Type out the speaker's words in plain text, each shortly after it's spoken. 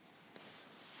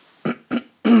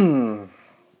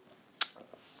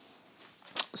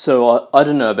So I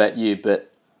don't know about you,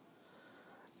 but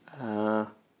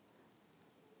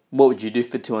what would you do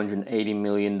for $280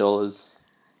 million? What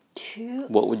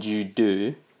would you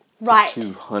do for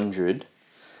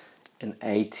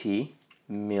 $280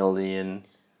 million?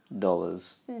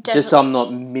 Just so I'm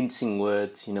not mincing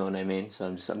words, you know what I mean? So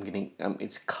I'm getting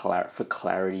it's for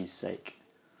clarity's sake.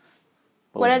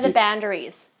 What are the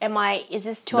boundaries? Is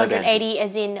this 280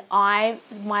 as in I'm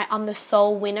the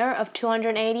sole winner of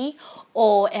 280,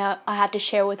 or I have to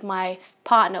share with my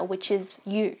partner, which is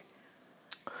you?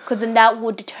 Because then that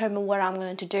would determine what I'm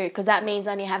going to do. Because that means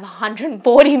I only have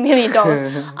 $140 million.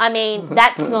 I mean,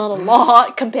 that's not a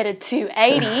lot compared to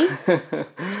 280.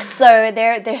 So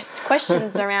there's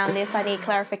questions around this I need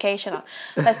clarification on.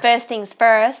 But first things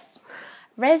first,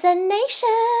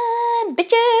 Resonation,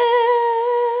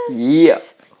 bitches. Yeah.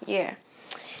 Yeah.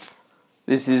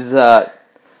 This is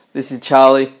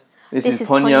Charlie. This is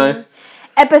Ponyo.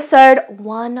 Episode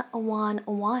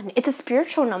 111. It's a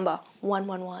spiritual number.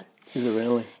 111. Is it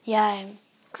really? Yeah.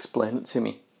 Explain it to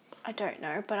me. I don't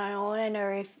know, but I want to know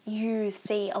if you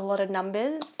see a lot of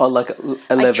numbers. Oh, like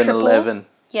 1111.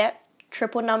 Yep.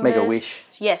 Triple numbers. Make a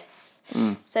wish. Yes.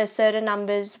 So certain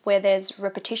numbers where there's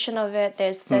repetition of it,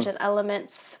 there's certain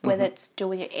elements, whether it's to do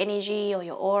with your energy or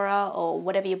your aura or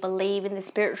whatever you believe in the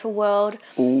spiritual world.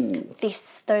 Ooh.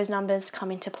 Those numbers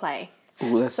come into play.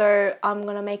 Ooh, so I'm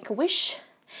going to make a wish.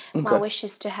 Okay. My wish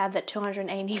is to have that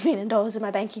 $280 million in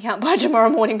my bank account by tomorrow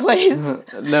morning, please.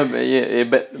 No,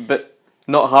 but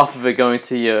not half of it going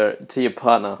to your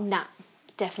partner. Nah,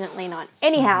 definitely not.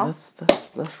 Anyhow, that's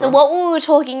so what we were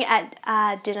talking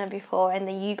at dinner before, and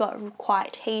then you got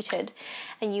quite heated,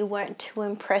 and you weren't too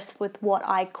impressed with what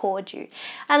I called you.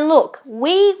 And look,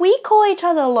 we call each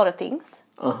other a lot of things.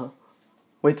 What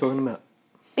are you talking about?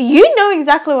 You know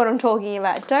exactly what I'm talking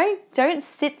about. Don't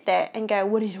sit there and go,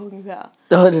 what are you talking about?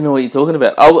 I don't know what you're talking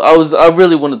about. I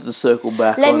really wanted to circle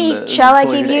back on the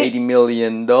 $280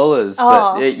 million.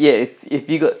 But yeah, if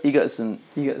you got something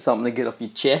to get off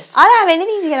your chest. I don't have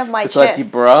anything to get off my chest. Besides your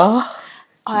bra.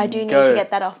 I do need to get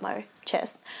that off my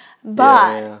chest.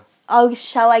 But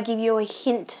shall I give you a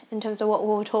hint in terms of what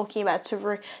we were talking about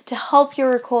to help you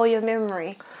recall your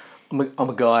memory? I'm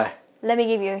a guy. Let me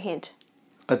give you a hint.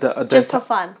 I don't just for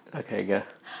fun. Okay, go.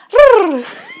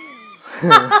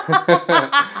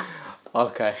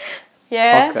 Okay.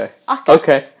 Yeah?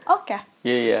 Okay. Okay.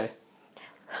 Yeah.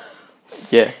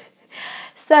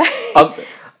 So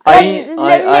I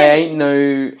ain't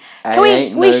no.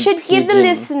 We should give the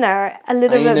listener a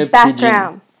little bit of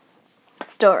background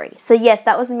story. So yes,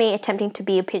 that was me attempting to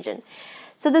be a pigeon.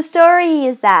 So the story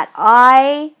is that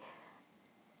I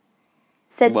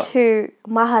said to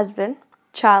my husband,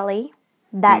 Charlie,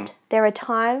 that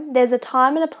there's a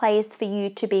time and a place for you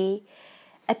to be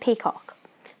a peacock.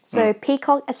 So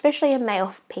peacock, especially a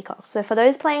male peacock. So for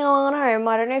those playing along at home,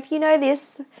 I don't know if you know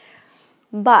this,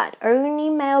 but only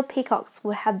male peacocks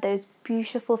will have those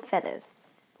beautiful feathers,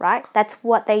 right? That's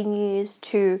what they use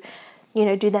to,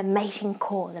 do the mating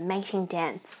call, the mating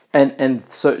dance. And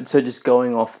so just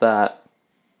going off that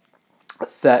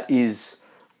is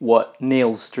what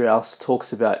Neil Strauss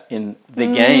talks about in The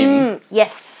Game.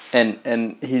 Yes.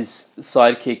 And his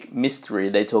sidekick Mystery,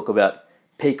 they talk about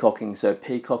peacocking. So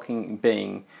peacocking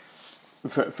being,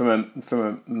 from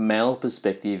a male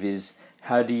perspective, is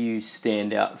how do you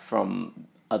stand out from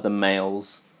other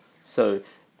males? So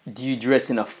do you dress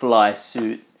in a fly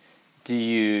suit? Do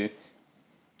you,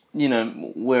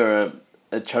 wear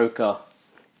a choker?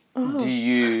 Do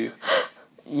you,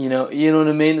 you know what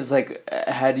I mean? It's like,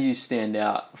 how do you stand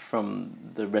out from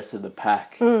the rest of the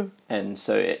pack? And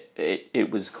so it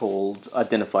was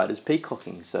identified as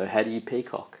peacocking. So how do you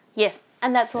peacock? Yes,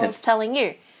 and that's what I was telling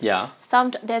you. Yeah.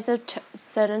 There's a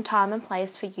certain time and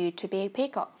place for you to be a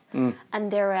peacock.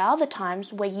 And there are other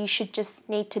times where you should just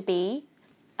need to be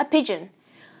a pigeon.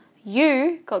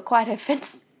 You got quite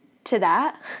offended to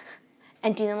that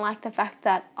and didn't like the fact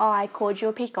that I called you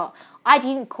a peacock. I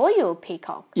didn't call you a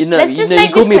peacock. You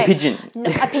called me a pigeon. No,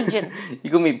 a pigeon.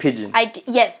 You called me a pigeon.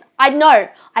 Yes, I know.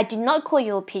 I did not call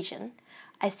you a pigeon.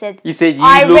 I said... You said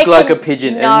you look like a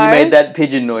pigeon and you made that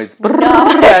pigeon noise.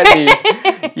 No. At me.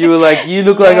 You were like, you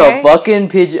look like a fucking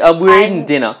pigeon. We're eating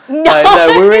dinner. No,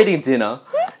 we're eating dinner.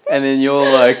 And then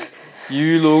you're like,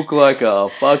 you look like a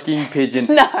fucking pigeon.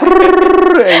 No.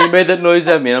 And you made that noise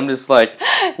at me. And I'm just like,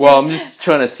 well, I'm just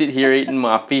trying to sit here eating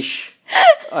my fish.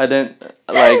 I don't,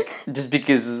 just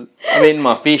because I'm eating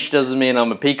my fish doesn't mean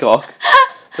I'm a peacock.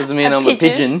 Doesn't mean I'm a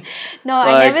pigeon. No,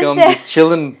 I never I'm said... just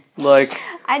chilling, I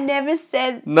never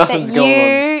said nothing's that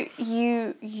going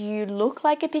you look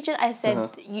like a pigeon. I said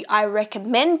I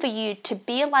recommend for you to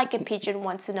be like a pigeon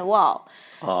once in a while.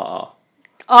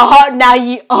 Oh, now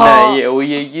you. Oh. No, yeah, well,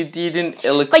 you didn't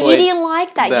eloquate. But you didn't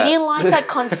like that. You didn't like that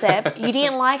concept. You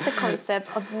didn't like the concept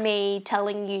of me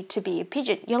telling you to be a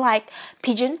pigeon. You're like,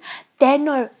 pigeon, they're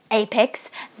no apex.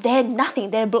 They're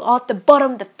nothing. They're at the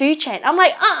bottom of the food chain. I'm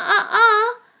like,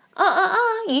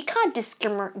 You can't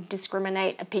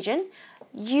discriminate a pigeon.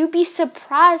 You'd be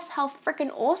surprised how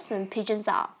freaking awesome pigeons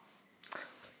are.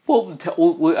 Well,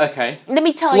 okay. Let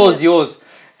me tell you. Floor's yours.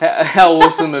 How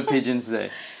awesome are pigeons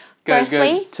there?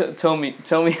 Firstly, tell me.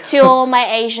 To all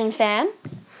my Asian fam,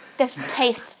 they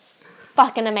taste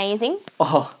fucking amazing.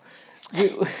 Oh.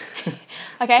 Okay.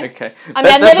 Okay. I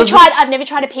mean, I've never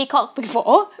tried a peacock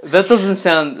before. That doesn't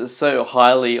sound so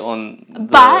highly on the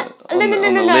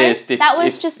no. list. That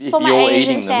was just for my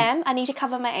Asian fam. I need to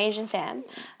cover my Asian fam.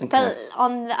 Okay. But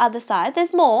on the other side,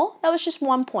 there's more. That was just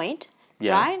one point,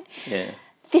 right? Yeah.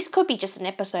 This could be just an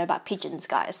episode about pigeons,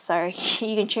 guys. So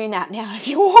you can tune out now if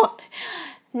you want.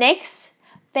 Next,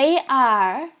 they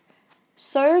are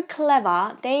so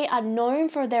clever. They are known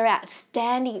for their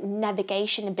outstanding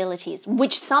navigation abilities,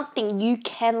 which is something you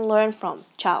can learn from,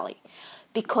 Charlie.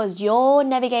 Because your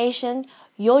navigation,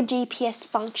 your GPS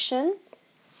function,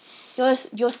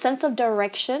 your sense of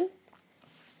direction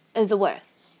is the worst.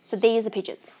 So these are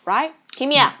pigeons, right? Hear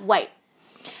me out. Wait.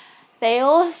 They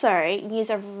also use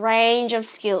a range of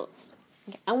skills.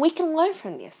 And we can learn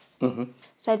from this. Mm-hmm.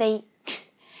 So they're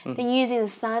using the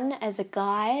sun as a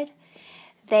guide.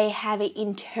 They have an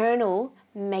internal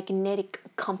magnetic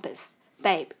compass.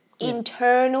 Babe,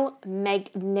 internal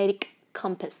magnetic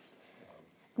compass.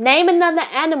 Name another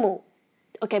animal.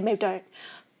 Okay, maybe don't.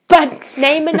 But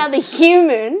name another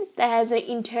human that has an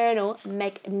internal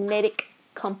magnetic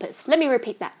compass. Let me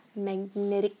repeat that.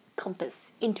 Magnetic compass.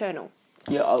 Internal.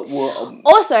 Yeah,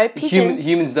 also, pigeons...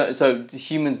 Humans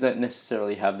don't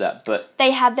necessarily have that, but...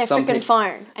 They have their freaking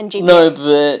phone and GPS. No,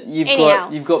 but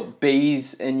you've got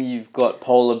bees and you've got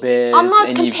polar bears. I'm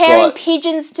not comparing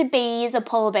pigeons to bees or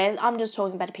polar bears. I'm just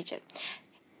talking about a pigeon.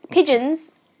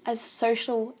 Pigeons are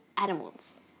social animals.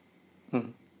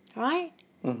 Mm. Right?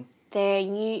 Mm.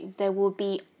 They will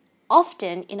be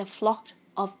often in a flock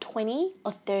of 20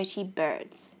 or 30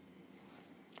 birds.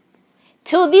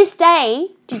 Till this day,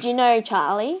 did you know,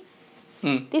 Charlie?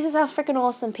 This is how freaking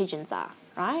awesome pigeons are,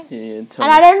 right? Yeah. And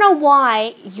I don't know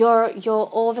why you're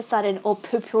all of a sudden all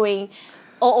poo-pooing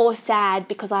or all sad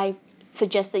because I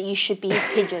suggest that you should be a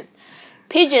pigeon.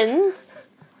 Pigeons,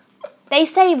 they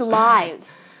save lives.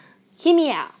 Hear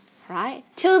me out, right?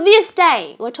 Till this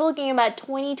day, we're talking about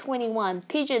 2021,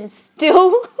 pigeons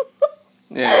still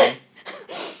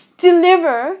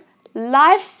deliver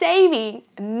life-saving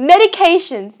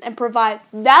medications and provide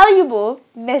valuable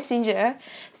messenger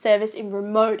service in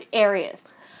remote areas.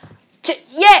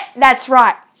 Yeah, that's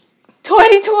right.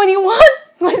 2021,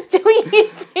 we're still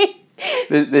using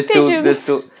They're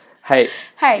still. Hey,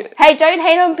 don't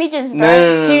hate on pigeons, bro.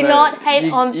 No, Do not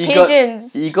hate on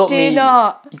pigeons. You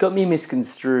got me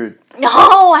misconstrued.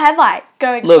 No, have I?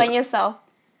 Go explain yourself.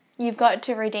 You've got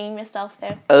to redeem yourself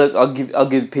there. Look, I'll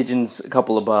give pigeons a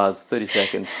couple of bars, 30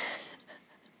 seconds.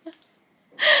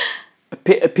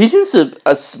 Pigeons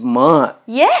are smart.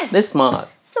 Yes. They're smart.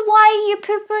 So why are you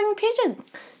poo-pooing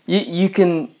pigeons?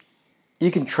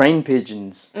 You can train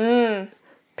pigeons.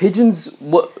 Pigeons,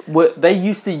 what they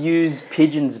used to use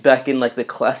pigeons back in like the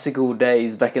classical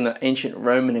days, back in the ancient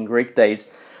Roman and Greek days.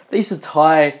 They used to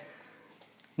tie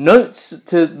notes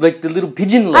to like the little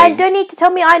pigeon leg. I don't need to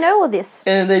tell me, I know all this.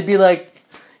 And they'd be like,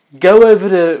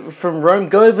 from Rome,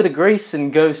 go over to Greece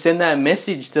and go send that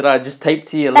message that I just taped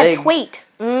to your leg. That tweet.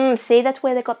 See, that's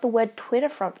where they got the word Twitter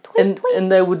from. Tweet.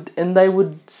 And they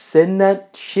would send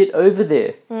that shit over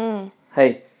there.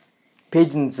 Hey,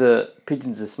 pigeons are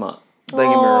smart. Don't get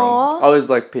me wrong. I always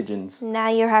like pigeons. Now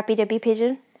you're happy to be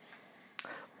pigeon?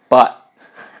 But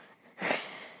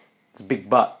it's a big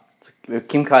butt. It's a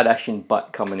Kim Kardashian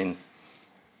butt coming in.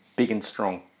 Big and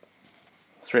strong.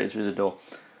 Straight through the door.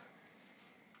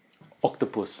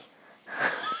 Octopus.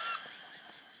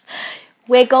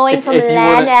 We're going from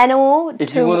land animal to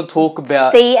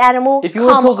sea animal. If you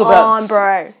want to talk about,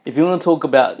 bro. If you want to talk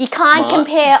about, you can't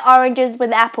compare oranges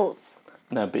with apples.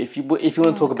 No, but if you want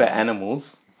to talk about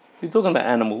animals, if you're talking about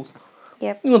animals.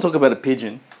 Yep. You want to talk about a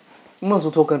pigeon. You might as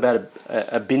well talk about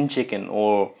a bin chicken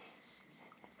or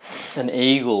an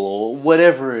eagle or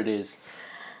whatever it is.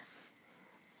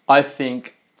 I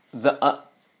think that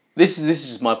this is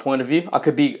just my point of view. I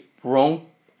could be wrong.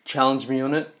 Challenge me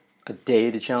on it. I dare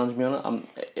you to challenge me on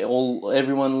it.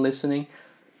 Everyone listening.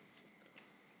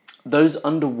 Those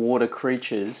underwater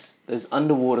creatures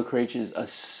are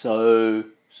so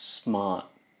smart.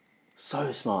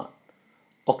 So smart.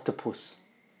 Octopus.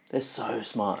 They're so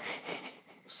smart.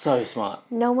 So smart.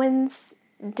 No one's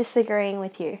disagreeing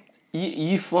with you.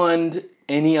 You find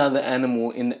any other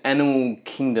animal in the animal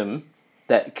kingdom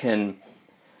that can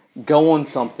go on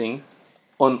something,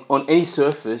 on any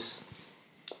surface,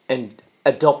 and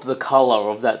adopt the color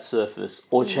of that surface,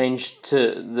 or change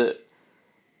to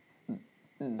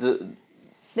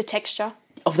the texture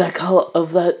of that color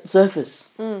of that surface.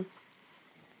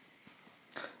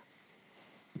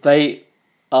 They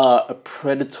are a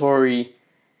predatory,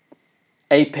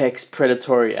 apex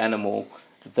predatory animal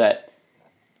that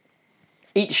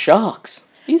eat sharks.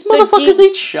 These motherfuckers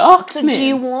eat sharks, man. So do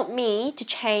you want me to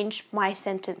change my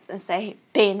sentence and say,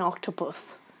 be an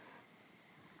octopus?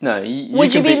 No.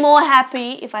 Would you be more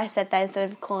happy if I said that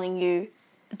instead of calling you,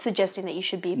 suggesting that you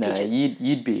should be a pigeon? No,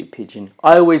 you'd be a pigeon.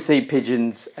 I always see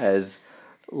pigeons as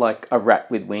like a rat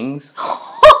with wings.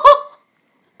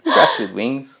 Rats with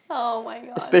wings. Oh my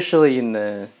god. Especially in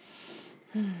the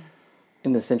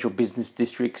central business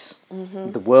districts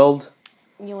of the world.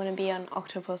 You want to be an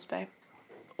octopus, babe?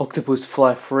 Octopus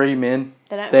fly free, man.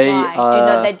 They don't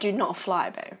fly. They do not fly,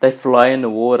 babe. They fly in the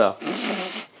water.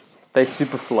 They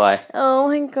super fly. Oh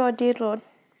my god, dear Lord.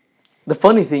 The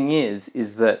funny thing is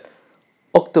that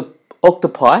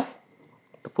octopi,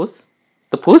 the puss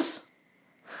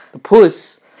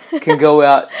can go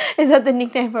out. Is that the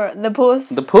nickname for it? The puss?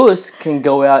 The puss can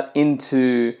go out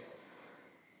onto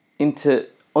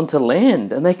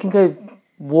land, and they can go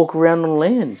walk around on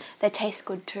land. They taste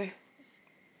good too.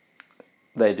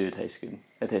 They do taste good.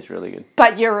 They taste really good.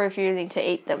 But you're refusing to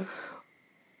eat them.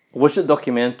 I watched a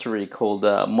documentary called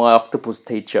My Octopus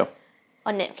Teacher.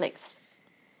 On Netflix.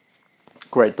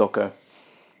 Great doco.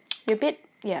 You're a bit,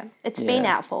 yeah. It's been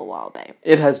out for a while, babe.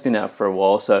 It has been out for a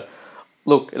while, so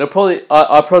look, I probably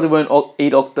won't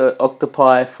eat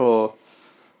octopi for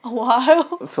a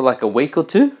while. For like a week or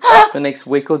two, the next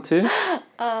week or two.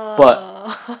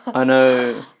 But I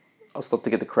know I'll start to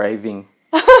get the craving.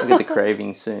 I'll get the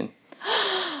craving soon.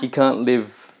 You can't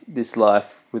live this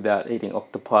life without eating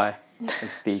octopi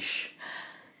and fish.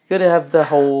 You gotta have the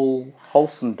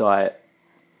wholesome diet.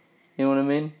 You know what I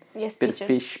mean? Yes, bit pigeon. Of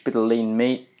fish, bit of lean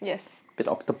meat. Yes. Bit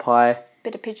of octopi.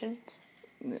 Bit of pigeons.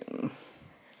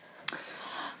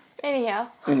 Anyhow.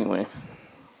 Anyway.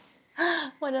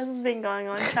 What else has been going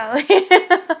on, Charlie?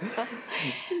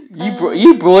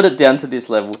 You brought it down to this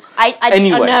level. I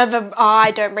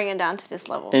don't bring it down to this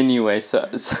level. Anyway, so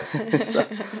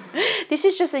this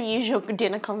is just a usual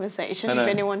dinner conversation. If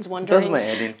anyone's wondering, it does my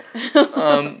head in.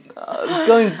 I was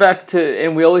going back to,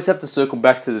 and we always have to circle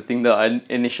back to the thing that I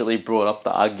initially brought up,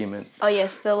 the argument. Oh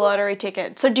yes, the lottery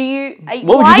ticket. So do you?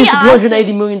 What would you do for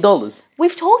 $280 million?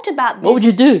 We've talked about this. What would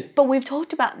you do? But we've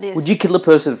talked about this. Would you kill a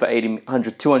person for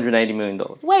 $280 million?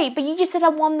 Wait, but you just said I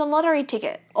won the lottery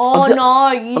ticket. Oh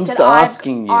no, you said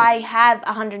asking you. I have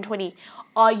 120.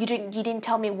 Oh, you didn't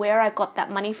tell me where I got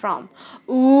that money from.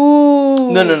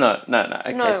 Ooh. No.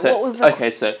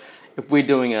 Okay, so if we're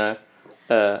doing a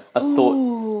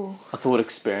thought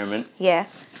experiment. Yeah.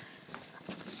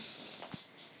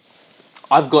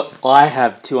 I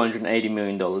have $280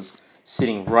 million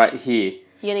sitting right here.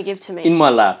 You're gonna give to me. In my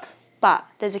lap. But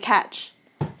there's a catch.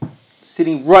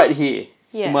 Sitting right here.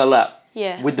 Yeah. In my lap.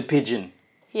 Yeah. With the pigeon.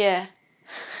 Yeah.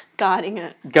 Guarding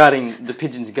it. The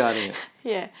pigeon's guarding it.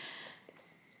 Yeah.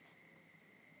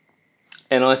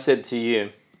 And I said to you,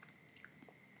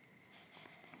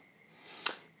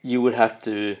 you would have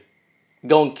to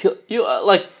go and kill you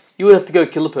would have to go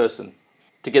kill a person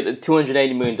to get the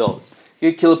 $280 million.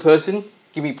 You kill a person,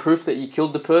 give me proof that you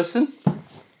killed the person,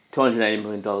 $280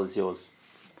 million is yours.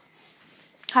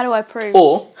 How do I prove?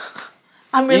 Or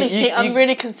I'm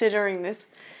really considering this.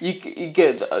 You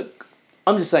get.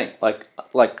 I'm just saying,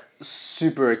 like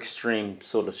super extreme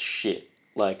sort of shit.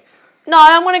 Like. No, I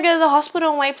don't want to go to the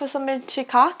hospital and wait for somebody to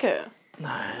cark her.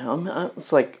 No,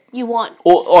 it's like. You want.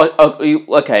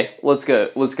 Okay, let's go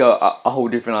a whole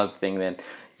different other thing then.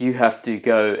 You have to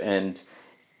go and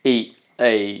eat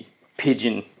a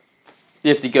pigeon.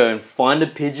 You have to go and find a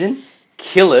pigeon,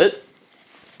 kill it.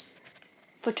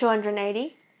 For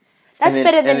 280? That's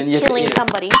better than killing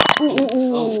somebody.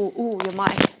 Ooh, your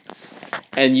mic.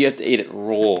 And you have to eat it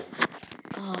raw.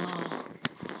 Oh.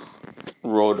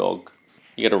 Raw dog.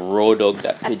 You gotta raw dog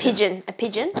that pigeon. A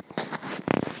pigeon?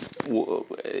 You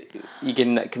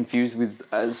getting that confused with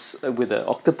an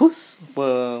octopus?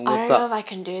 Well, I don't know if I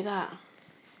can do that.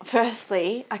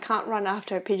 Firstly, I can't run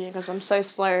after a pigeon because I'm so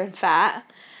slow and fat.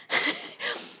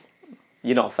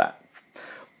 You're not fat.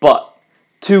 But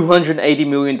 $280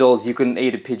 million, you couldn't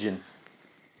eat a pigeon.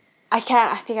 I can.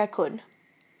 I think I could.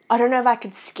 I don't know if I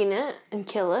could skin it and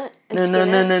kill it. No.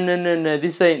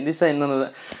 This ain't none of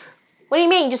that. What do you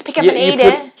mean? Just pick up and eat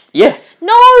it? Yeah.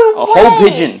 No A way. whole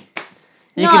pigeon.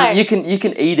 You No. can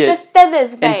eat it. The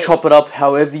feathers, babe. And chop it up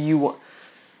however you want.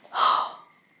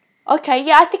 Okay,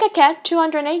 yeah, I think I can.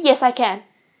 208. Yes, I can.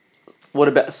 What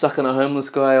about sucking a homeless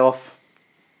guy off?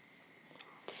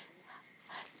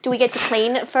 Do we get to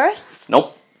clean it first?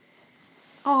 Nope.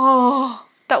 Oh,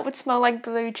 that would smell like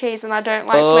blue cheese, and I don't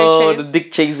like blue Oh, cheese. the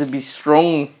dick cheese would be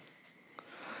strong.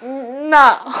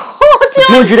 No. For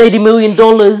 $280 million.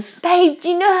 Babe, do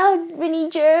you know how many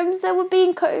germs there would be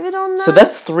in COVID on that? So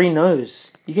that's 3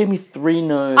 no's. You gave me 3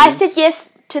 no's. I said yes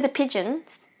to the pigeons.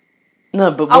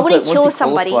 No, but I once wouldn't kill you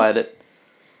somebody. qualified it.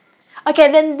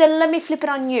 Okay, then let me flip it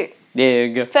on you. Yeah,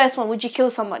 you go. First one, would you kill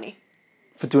somebody?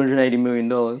 For $280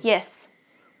 million. Yes.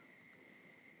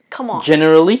 Come on.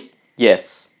 Generally,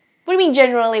 yes. What do you mean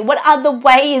generally? What other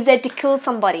way is there to kill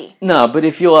somebody? No, but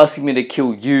if you're asking me to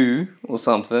kill you or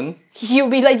something, You'll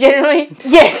be like, generally,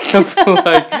 yes.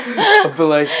 I'll be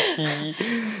like,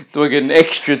 do I get an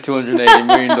extra $280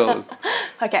 million?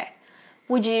 Okay.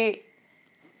 Would you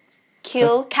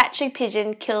catch a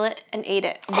pigeon, kill it, and eat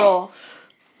it raw?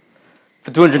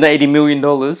 For $280 million,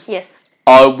 Yes.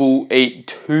 I will eat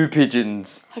 2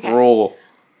 pigeons raw.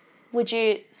 Would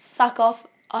you suck off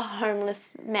a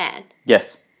homeless man?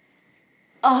 Yes.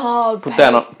 Oh,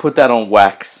 Put that on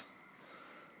wax.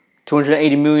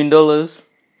 $280 million.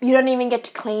 You don't even get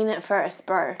to clean it first,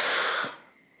 bro.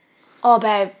 Oh,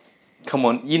 babe. Come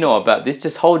on, you know about this.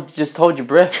 Just hold your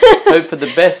breath. Hope for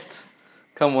the best.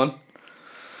 Come on.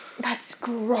 That's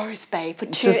gross, babe. For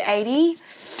 $280?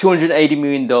 $280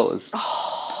 million.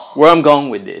 Where I'm going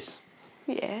with this.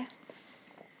 Yeah.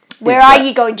 Where are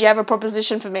you going? Do you have a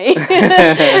proposition for me?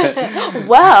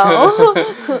 Well.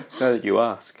 Now that you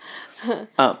ask.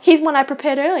 Here's one I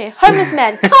prepared earlier. Homeless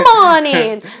man, come on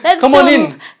in. Let's Come do on it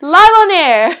in. live on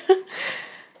air.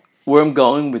 Where I'm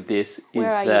going with this is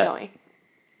Where are that you going?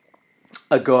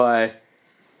 a guy,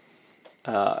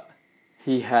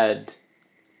 he had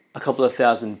a couple of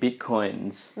thousand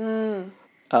bitcoins.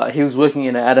 He was working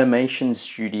in an animation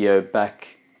studio back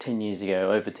 10 years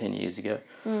ago, over 10 years ago.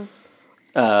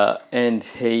 And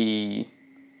he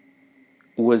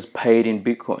was paid in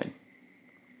Bitcoin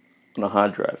on a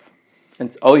hard drive. And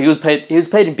he was paid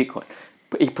in Bitcoin.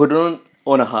 He put it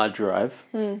on a hard drive,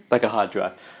 like a hard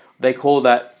drive. They call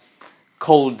that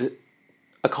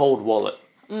a cold wallet.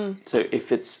 So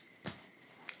if it's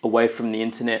away from the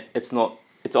internet, it's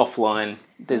offline.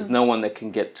 There's no one that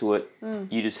can get to it.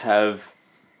 You just have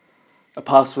a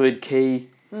password key,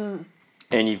 and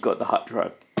you've got the hard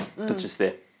drive. It's just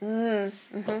there.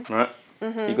 Right?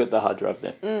 You've got the hard drive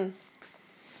there.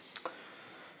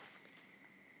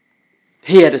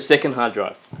 He had a second hard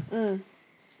drive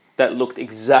that looked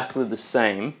exactly the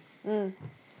same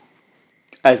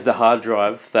as the hard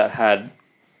drive that had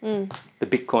the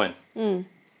Bitcoin.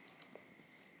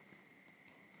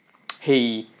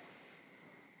 He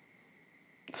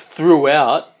threw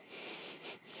out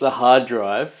the hard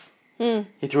drive. He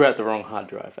threw out the wrong hard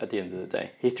drive at the end of the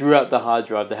day. He threw out the hard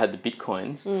drive that had the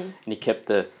Bitcoins and he kept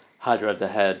the hard drive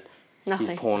that had his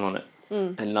porn on it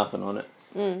and nothing on it.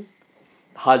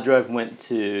 The hard drive went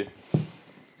to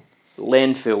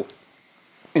landfill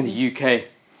in the UK.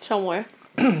 Somewhere.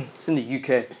 It's in the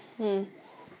UK.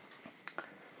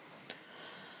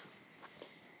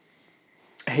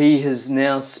 He has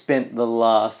now spent the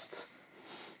last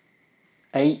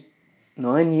 8-9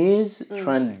 years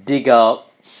trying to dig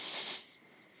up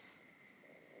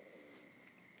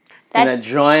in a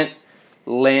giant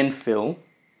landfill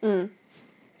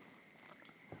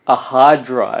a hard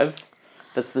drive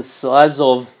that's the size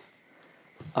of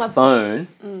a phone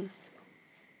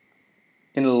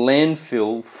in a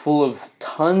landfill full of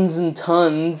tons and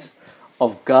tons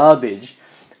of garbage,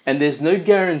 and there's no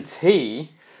guarantee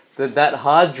that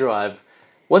hard drive,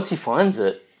 once he finds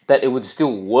it, that it would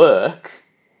still work.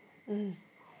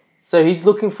 So he's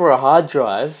looking for a hard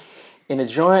drive in a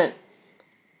giant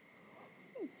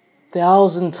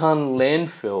 1,000-ton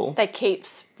landfill That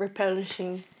keeps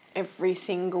replenishing every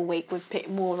single week with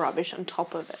more rubbish on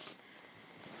top of it.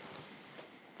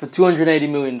 for $280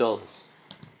 million.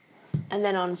 And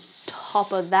then on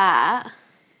top of that...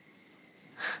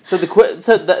 So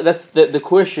the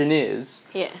question is,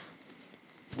 Yeah.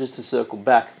 just to circle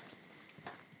back,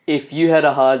 if you had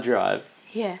a hard drive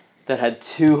Yeah. that had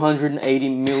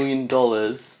 $280 million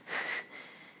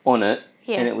on it,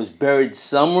 and it was buried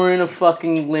somewhere in a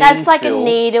fucking landfill. That's like a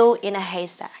needle in a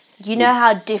haystack. You know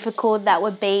how difficult that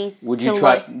would be. Would you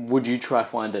try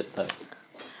find it though?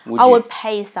 I would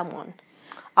pay someone.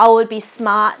 I would be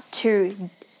smart to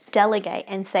delegate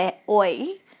and say,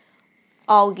 "Oi,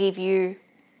 I'll give you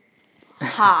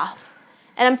half."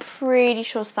 And I'm pretty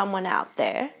sure someone out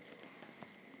there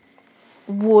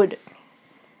would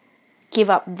give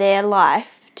up their life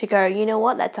to go, you know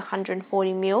what, that's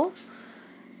 140 mil.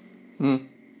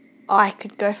 I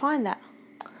could go find that.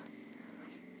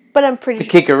 But I'm pretty The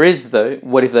kicker is, though,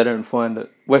 what if they don't find it?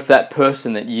 What if that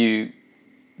person that you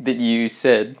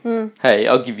said, hey,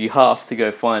 I'll give you half to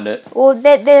go find it. Well,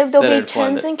 there'll be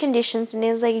terms and conditions, and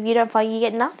it was like, if you don't find it, you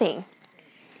get nothing.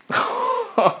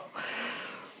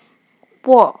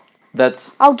 What?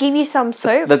 I'll give you some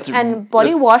soap and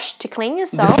body wash to clean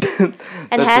yourself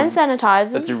and hand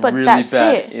sanitizer. That's really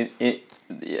bad.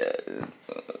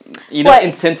 You're not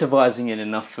incentivizing it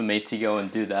enough for me to go and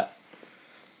do that.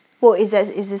 Well, is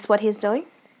this what he's doing?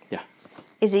 Yeah.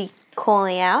 Is he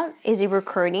calling out? Is he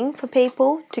recruiting for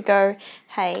people to go,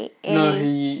 hey...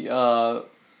 No,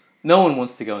 no one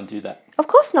wants to go and do that. Of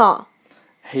course not.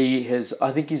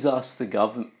 I think he's asked the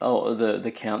government,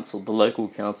 the council, the local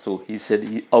council, he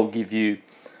said, I'll give you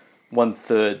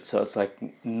 1/3, so it's like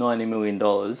 $90 million.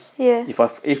 Yeah.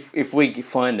 If we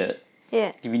find it,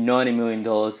 yeah, give you $90 million,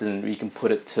 and you can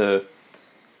put it to,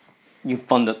 you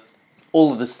fund it,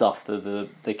 all of the stuff that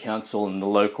the council and the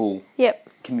local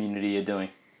community are doing.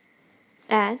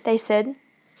 And they said?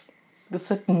 They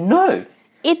said, no.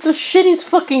 The shit is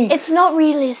fucking... It's not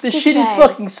realistic, The shit is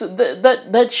fucking...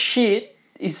 That shit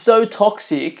is so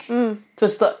toxic to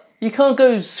start... You can't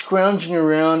go scrounging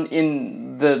around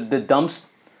in the dumps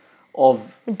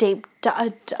of...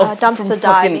 dumpster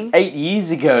diving. 8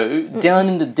 years ago, down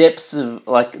in the depths of,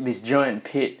 like, this giant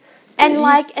pit.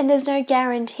 And there's no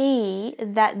guarantee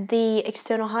that the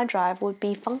external hard drive would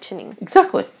be functioning.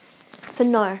 Exactly. So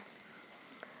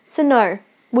no.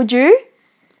 Would you?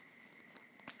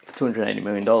 For $280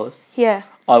 million? Yeah.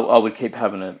 I would keep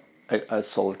having a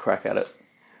solid crack at it.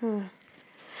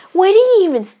 Where do you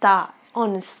even start,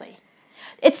 honestly?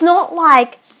 It's not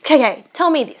like... Okay, tell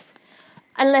me this.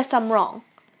 Unless I'm wrong.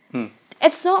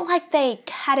 It's not like they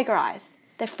categorize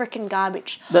the freaking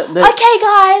garbage. Okay,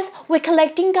 guys, we're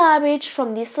collecting garbage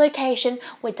from this location.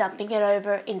 We're dumping it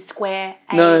over in square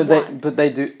A1. No, they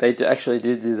do actually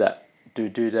do that.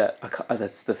 Do that.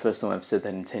 That's the first time I've said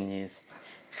that in 10 years.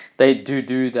 They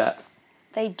do that.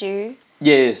 They do?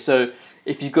 Yeah, so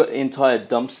if you've got an entire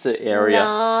dumpster area...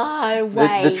 No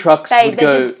way. The trucks would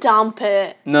go... They just dump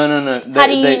it. No. How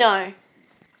do you know?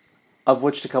 I've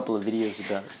watched a couple of videos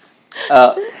about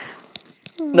it.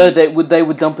 No, they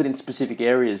would dump it in specific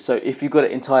areas. So if you've got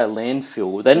an entire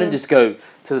landfill, they don't just go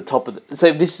to the top of the... So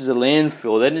if this is a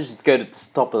landfill, they don't just go to the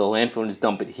top of the landfill and just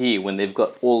dump it here when they've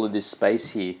got all of this space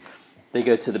here. They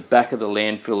go to the back of the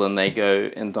landfill and they go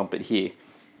and dump it here.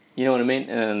 You know what I mean?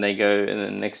 And then they go, and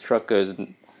then the next truck goes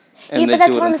and they do it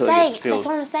until it gets filled. That's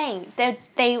what I'm saying.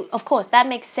 They of course, that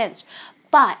makes sense.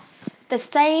 But they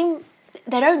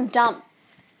don't dump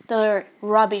the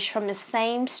rubbish from the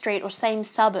same street or same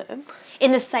suburb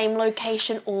in the same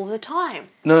location all the time.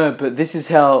 No, but this is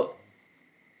how...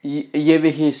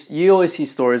 You always hear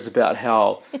stories about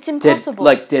how... It's impossible.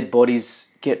 Dead bodies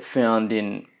get found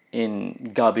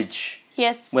in garbage.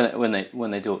 Yes. When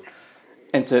they do it,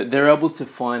 and so they're able to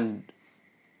find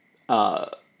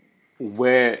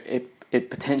where it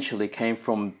potentially came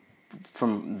from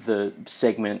the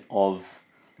segment of.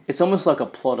 It's almost like a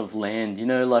plot of land, you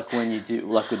know, like when you do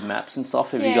like with maps and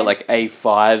stuff. If you've got like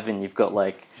A5 and you've got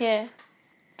like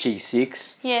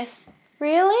G6. Yes.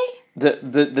 Really?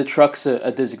 The trucks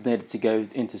are designated to go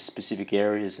into specific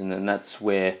areas, and then that's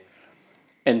where.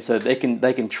 And so they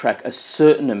can track a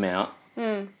certain amount,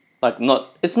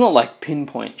 it's not like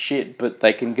pinpoint shit, but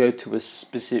they can go to a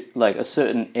specific, like a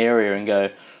certain area and go,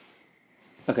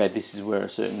 okay, this is where a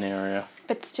certain area.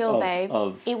 But still, babe,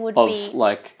 it would be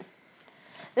like.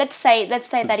 Let's say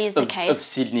that is the case. Of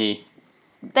Sydney.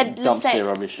 Dumps their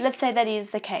rubbish. Let's say that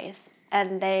is the case,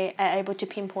 and they are able to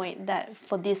pinpoint that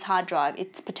for this hard drive,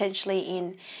 it's potentially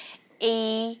in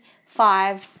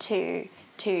E5 to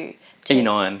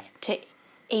E9. To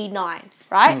E9,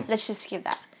 right? Let's just give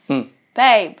that.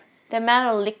 Babe, the amount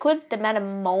of liquid, the amount of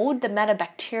mold, the amount of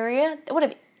bacteria,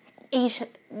 whatever,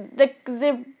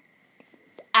 the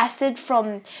acid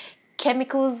from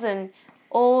chemicals and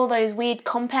all those weird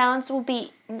compounds will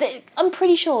be... I'm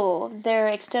pretty sure their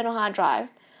external hard drive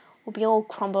will be all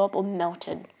crumbled up or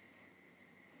melted.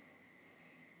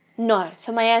 No.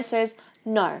 So my answer is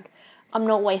no. I'm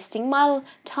not wasting my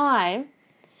time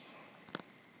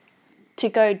to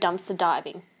go dumpster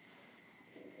diving.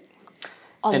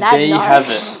 And there you have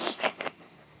it.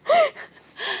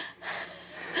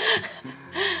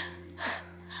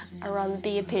 I'd rather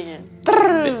be a pigeon.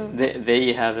 There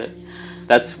you have it.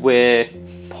 That's where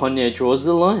Ponyo draws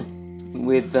the line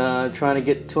with trying to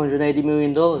get $280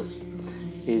 million.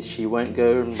 is she won't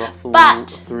go and ruffle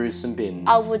through some bins.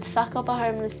 I would suck up a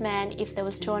homeless man if there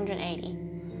was 280.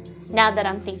 Now that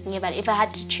I'm thinking about it, if I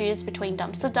had to choose between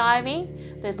dumpster diving,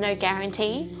 there's no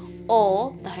guarantee,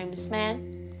 or the homeless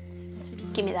man,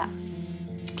 give me that.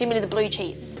 Give me the blue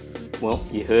cheese. Well,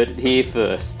 you heard it here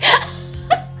first.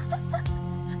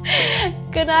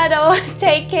 Good night all.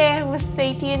 Take care. We'll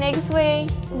speak to you next week.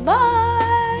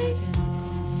 Bye.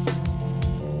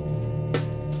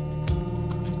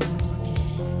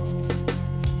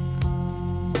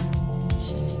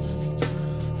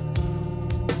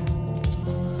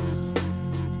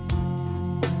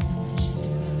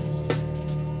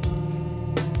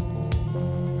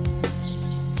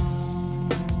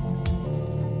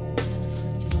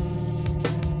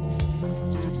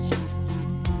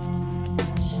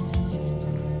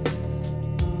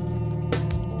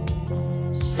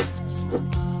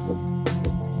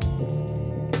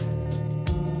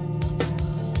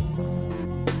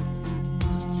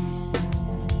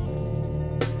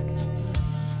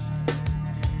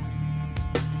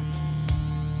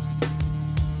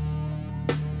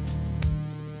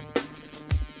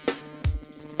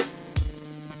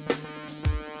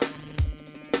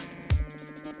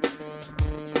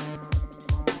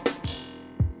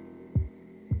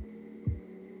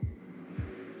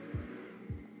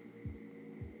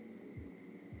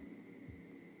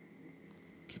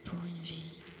 Que pour une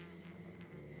vie